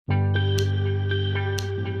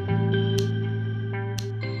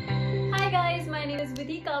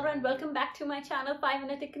and welcome back to my channel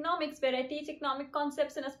 5-Minute Economics, where I teach economic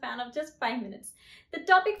concepts in a span of just 5 minutes. The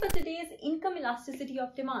topic for today is income elasticity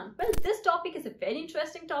of demand. Well, this topic is a very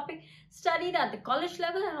interesting topic studied at the college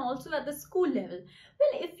level and also at the school level.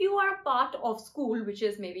 Well, if you are a part of school, which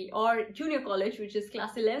is maybe, or junior college, which is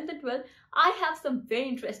class 11th and 12th, I have some very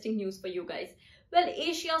interesting news for you guys. Well,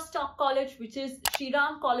 Asia Stock College, which is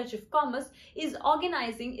Shriram College of Commerce, is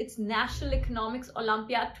organizing its National Economics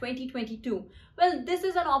Olympiad 2022. Well, this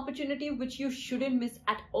is an opportunity which you shouldn't miss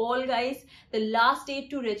at all, guys. The last date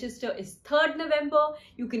to register is 3rd November.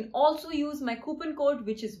 You can also use my coupon code,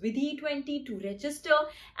 which is Vidhi20, to register,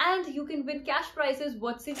 and you can win cash prizes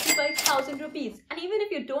worth 65,000 rupees. And even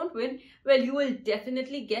if you don't win, well, you will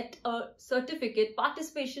definitely get a certificate,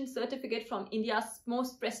 participation certificate from India's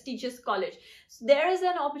most prestigious college. So there is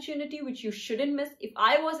an opportunity which you shouldn't miss. If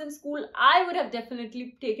I was in school, I would have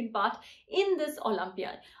definitely taken part in this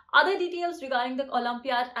Olympiad. Other details regarding the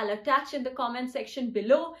Olympiad I'll attach in the comment section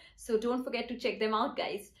below, so don't forget to check them out,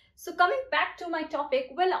 guys. So coming back to my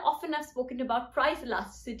topic, well, often I've spoken about price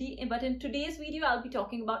elasticity, but in today's video, I'll be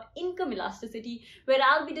talking about income elasticity, where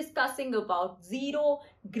I'll be discussing about zero,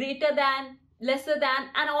 greater than, lesser than,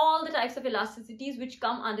 and all the types of elasticities which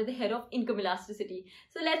come under the head of income elasticity.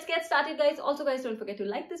 So let's get started, guys. Also, guys, don't forget to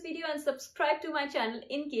like this video and subscribe to my channel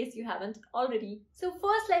in case you haven't already. So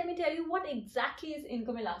first, let me tell you what exactly is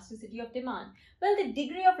income elasticity of demand. Well, the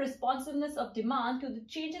degree of responsiveness of demand to the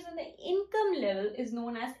changes in the income level is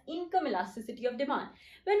known as income elasticity of demand.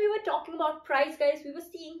 When we were talking about price, guys, we were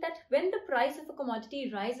seeing that when the price of a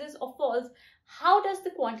commodity rises or falls, how does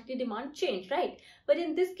the quantity demand change, right? But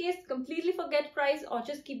in this case, completely forget price or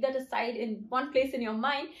just keep that aside in one place in your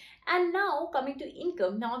mind. And now coming to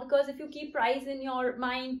income, now because if you keep price in your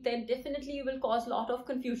mind, then definitely you will cause a lot of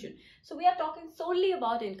confusion. So we are talking solely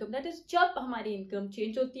about income. That is, jab hamari income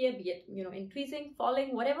change hoti hai, be it increasing,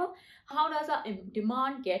 falling, whatever, how does our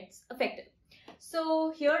demand gets affected?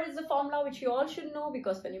 So here is the formula which you all should know,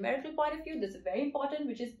 because from a numerical point of view, this is very important,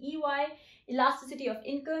 which is EY, elasticity of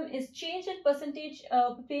income, is change in percentage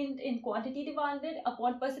in quantity demanded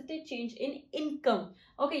upon percentage change in income.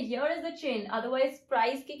 Okay, here is the change. Otherwise,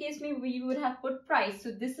 price ke case mein we would have put price.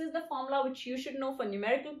 So this is the formula which you should know from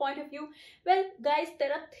numerical point of view. Well, guys,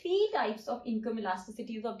 there are 3 types of income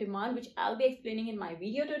elasticities of demand, which I'll be explaining in my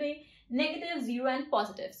video today: negative, zero, and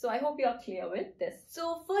positive. So I hope you're clear with this.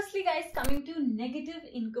 So firstly, guys, coming to negative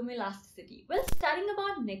income elasticity. Well, studying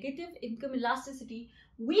about negative income elasticity,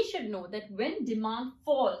 we should know that when demand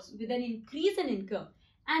falls with an increase in income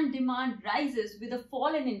and demand rises with a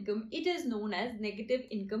fall in income, it is known as negative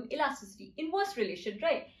income elasticity. Inverse relation,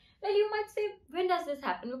 right? Well, you might say, when does this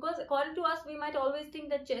happen? Because according to us, we might always think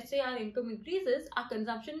that just say our income increases, our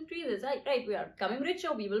consumption increases, right? We are becoming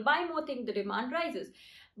richer, we will buy more things, the demand rises.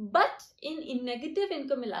 But in negative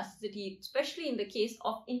income elasticity, especially in the case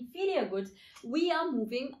of inferior goods, we are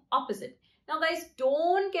moving opposite. Now, guys,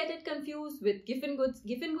 don't get it confused with given goods.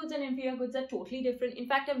 Given goods and inferior goods are totally different. In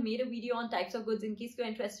fact, I've made a video on types of goods. In case you're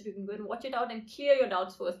interested, you can go and watch it out and clear your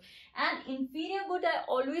doubts first. And inferior good, I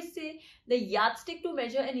always say the yardstick to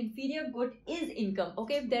measure an inferior good is income.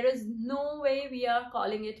 Okay, there is no way we are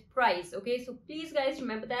calling it price. Okay, so please, guys,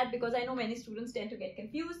 remember that, because I know many students tend to get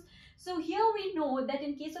confused. So here we know that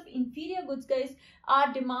in case of inferior goods, guys,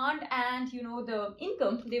 our demand and the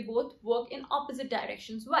income, they both work in opposite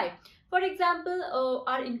directions. Why? For example,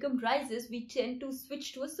 our income rises, we tend to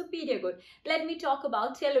switch to a superior good. Let me talk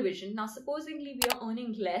about television. Now, supposingly we are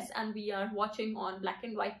earning less and we are watching on black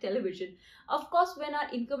and white television. Of course, when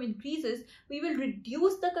our income increases, we will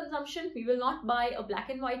reduce the consumption. We will not buy a black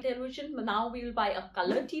and white television, but now we will buy a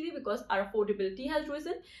color TV because our affordability has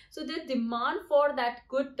risen. So the demand for that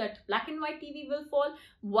good, that black and white TV, will fall,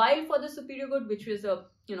 while for the superior good, which is a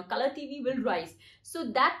color TV, will rise. So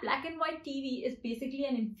that black and white TV is basically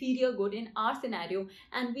an inferior good in our scenario,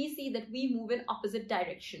 and we see that we move in opposite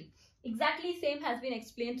direction. Exactly same has been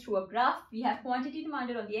explained through a graph. We have quantity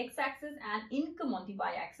demanded on the x-axis and income on the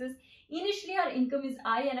y-axis. Initially, our income is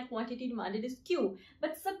I and our quantity demanded is Q.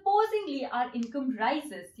 But supposingly our income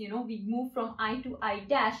rises, we move from I to I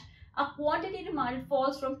dash, our quantity demanded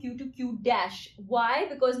falls from Q to Q dash. Why?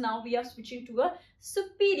 Because now we are switching to a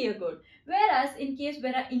superior good. Whereas in case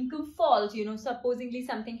where our income falls, supposingly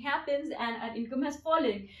something happens and our income has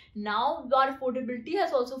fallen, now our affordability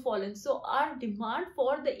has also fallen. So our demand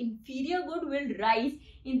for the inferior good will rise.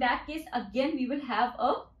 In that case, again, we will have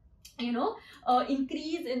a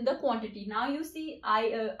increase in the quantity. Now you see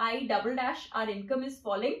I double dash, our income is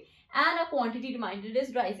falling and our quantity demanded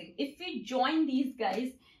is rising. If we join these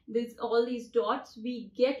guys, all these dots,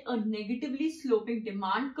 we get a negatively sloping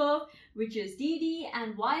demand curve, which is DD.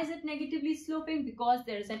 And why is it negatively sloping? Because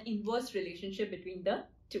there is an inverse relationship between the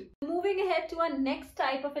two. Moving ahead to our next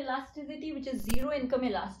type of elasticity, which is zero income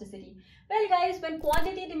elasticity. Well guys, when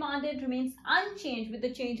quantity demanded remains unchanged with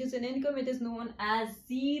the changes in income, it is known as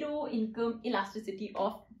zero income elasticity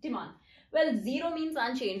of demand. Well, zero means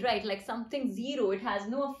unchanged, right? Like something zero, it has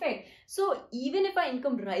no effect. So even if our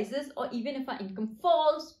income rises or even if our income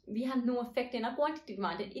falls, we have no effect in our quantity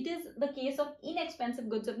demanded. It is the case of inexpensive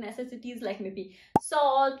goods of necessities like maybe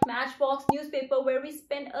salt, matchbox, newspaper, where we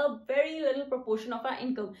spend a very little proportion of our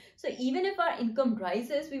income. So even if our income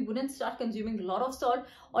rises, we wouldn't start consuming a lot of salt,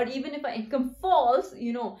 or even if our income falls,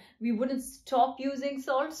 we wouldn't stop using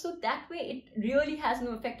salt. So that way it really has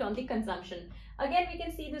no effect on the consumption. Again, we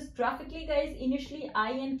can see this graphically, guys. Initially,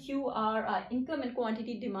 I and Q are our income and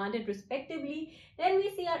quantity demanded respectively. Then we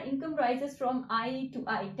see our income rises from I to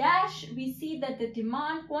I dash. We see that the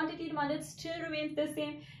quantity demanded still remains the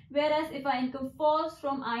same. Whereas if our income falls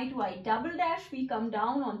from I to I double dash, we come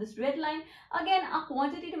down on this red line. Again, our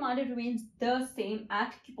quantity demanded remains the same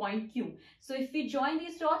at point Q. So if we join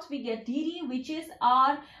these dots, we get DD, which is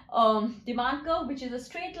our demand curve, which is a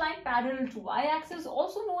straight line parallel to y-axis,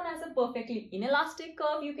 also known as a perfectly inelastic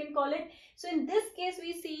curve, you can call it. So in this case,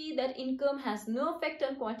 we see that income has no effect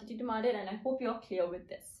on quantity demanded, and I hope you're clear with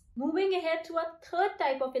this. Moving ahead to our third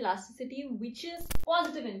type of elasticity, which is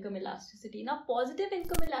positive income elasticity. Now, positive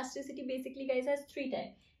income elasticity basically, guys, has three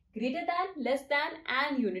types: greater than, less than,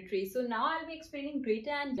 and unitary. So now I'll be explaining greater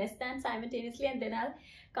and less than simultaneously, and then I'll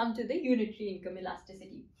come to the unitary income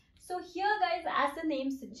elasticity. So here, guys, as the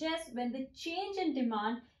name suggests, when the change in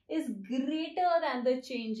demand is greater than the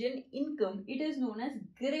change in income, it is known as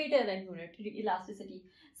greater than unitary elasticity.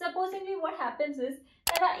 Supposedly what happens is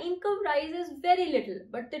that our income rises very little,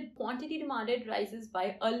 but the quantity demanded rises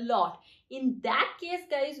by a lot. In that case,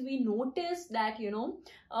 guys, we notice that,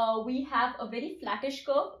 we have a very flattish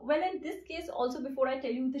curve. Well, in this case also, before I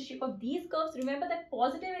tell you the shape of these curves, remember that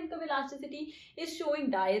positive income elasticity is showing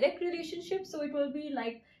direct relationship. So it will be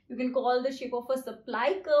like, you can call the shape of a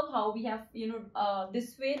supply curve, how we have,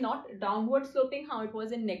 this way, not downward sloping, how it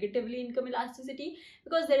was in negatively income elasticity,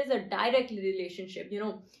 because there is a direct relationship.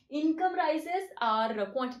 Income rises, our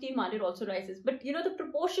quantity demanded also rises, but the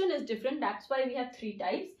proportion is different. That's why we have three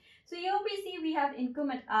types. So here we see we have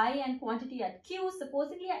income at I and quantity at Q.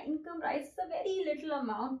 Supposedly our income rises a very little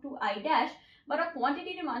amount to I dash, but our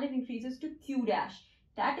quantity demanded increases to Q dash.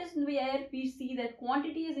 That is where we see that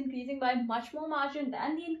quantity is increasing by much more margin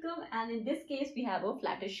than the income, and in this case we have a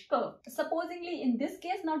flattish curve. Supposedly in this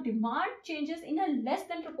case, now demand changes in a less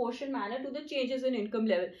than proportion manner to the changes in income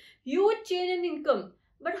level. Huge change in income,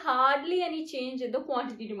 but hardly any change in the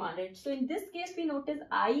quantity demanded. So in this case, we notice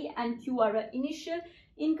I and Q are our initial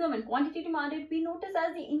income and quantity demanded. We notice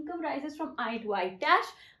as the income rises from I to I dash,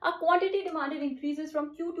 our quantity demanded increases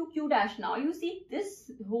from Q to Q dash. Now you see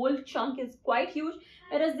this whole chunk is quite huge,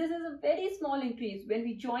 whereas this is a very small increase. When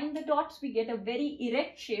we join the dots, we get a very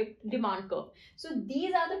erect shaped demand curve. So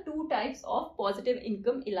these are the two types of positive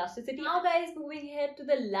income elasticity. Now guys, moving ahead to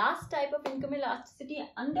the last type of income elasticity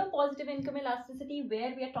under positive income elasticity,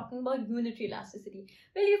 where we are talking about unitary elasticity.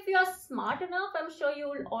 Well, if you are smart enough, I'm sure you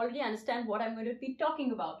will already understand what I'm going to be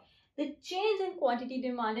talking about. The change in quantity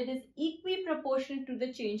demanded is equiproportional to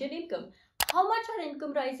the change in income. How much our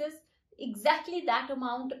income rises, exactly that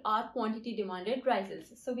amount our quantity demanded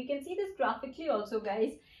rises. So we can see this graphically also,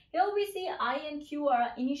 guys. Here we see I and Q are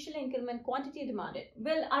our initial income and quantity demanded.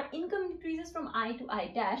 Well, our income increases from I to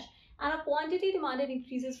I dash, and our quantity demanded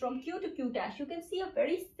increases from Q to Q dash. You can see a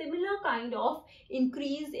very similar kind of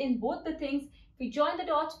increase in both the things. We join the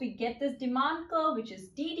dots, we get this demand curve, which is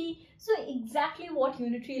DD. So exactly what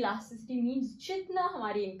unitary elasticity means, jitna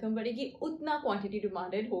hamari income badhegi, utna quantity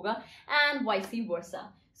demanded hoga, and vice versa.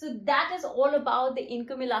 So that is all about the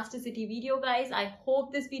income elasticity video, guys. I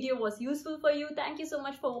hope this video was useful for you. Thank you so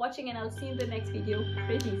much for watching, and I'll see you in the next video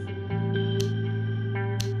pretty soon.